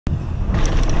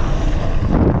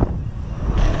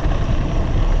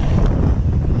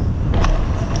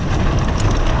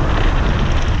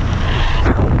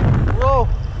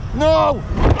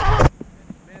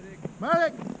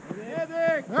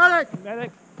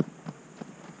Medic,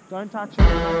 don't touch it,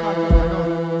 don't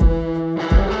touch it.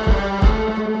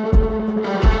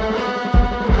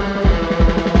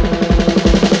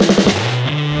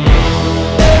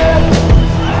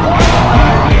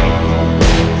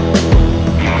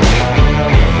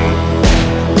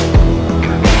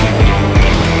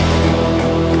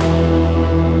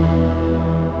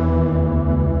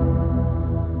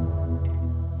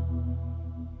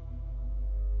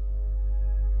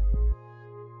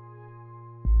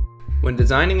 When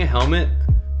designing a helmet,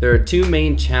 there are two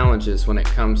main challenges when it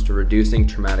comes to reducing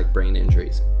traumatic brain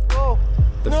injuries.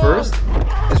 The first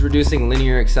is reducing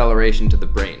linear acceleration to the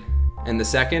brain, and the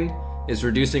second is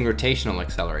reducing rotational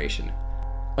acceleration.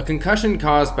 A concussion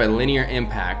caused by linear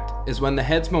impact is when the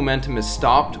head's momentum is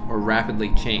stopped or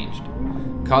rapidly changed,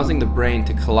 causing the brain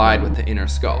to collide with the inner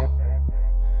skull.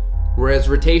 Whereas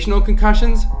rotational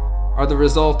concussions are the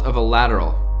result of a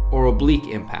lateral or oblique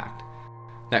impact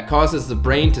that causes the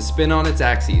brain to spin on its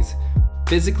axes,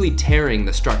 physically tearing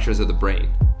the structures of the brain.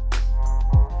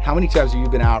 How many times have you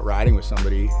been out riding with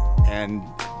somebody and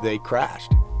they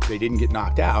crashed? They didn't get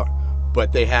knocked out,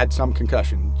 but they had some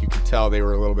concussion. You could tell they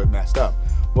were a little bit messed up.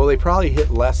 Well, they probably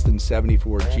hit less than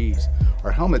 74 Gs.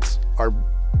 Our helmets are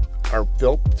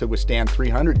built to withstand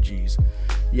 300 Gs,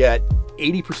 yet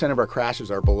 80% of our crashes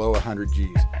are below 100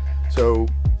 Gs. So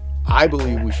I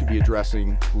believe we should be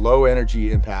addressing low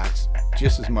energy impacts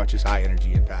just as much as high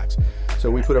energy impacts. So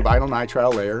we put a vinyl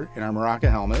nitrile layer in our Maraca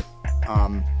helmet,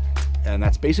 and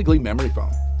that's basically memory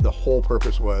foam. The whole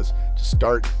purpose was to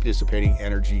start dissipating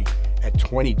energy at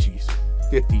 20 Gs,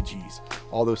 50 Gs,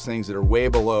 all those things that are way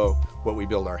below what we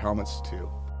build our helmets to.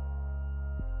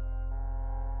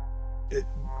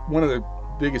 One of the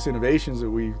biggest innovations that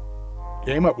we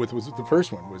came up with was the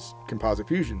first one, was composite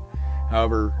fusion.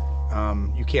 However,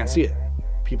 you can't see it.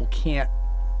 People can't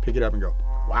pick it up and go,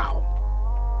 wow.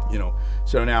 You know,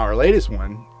 so now our latest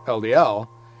one, LDL,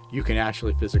 you can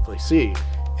actually physically see,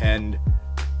 and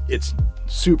it's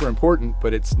super important,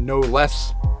 but it's no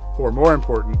less or more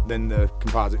important than the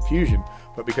composite fusion.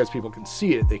 But because people can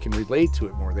see it, they can relate to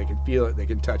it more, they can feel it, they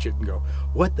can touch it and go,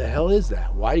 what the hell is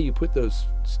that? Why do you put those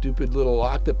stupid little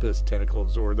octopus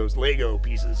tentacles or those Lego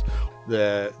pieces,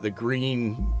 the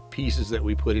green pieces that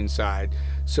we put inside?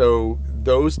 So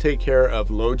those take care of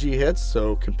low G hits,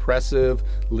 so compressive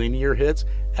linear hits,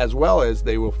 as well as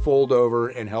they will fold over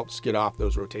and help skid off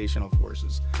those rotational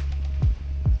forces.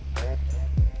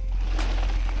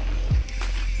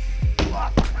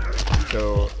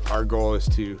 So our goal is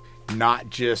to not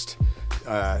just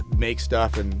make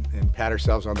stuff and pat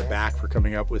ourselves on the back for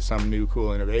coming up with some new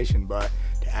cool innovation, but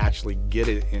to actually get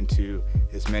it into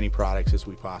as many products as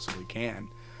we possibly can.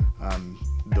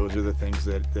 Those are the things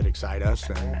that excite us,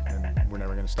 and we're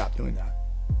never going to stop doing that.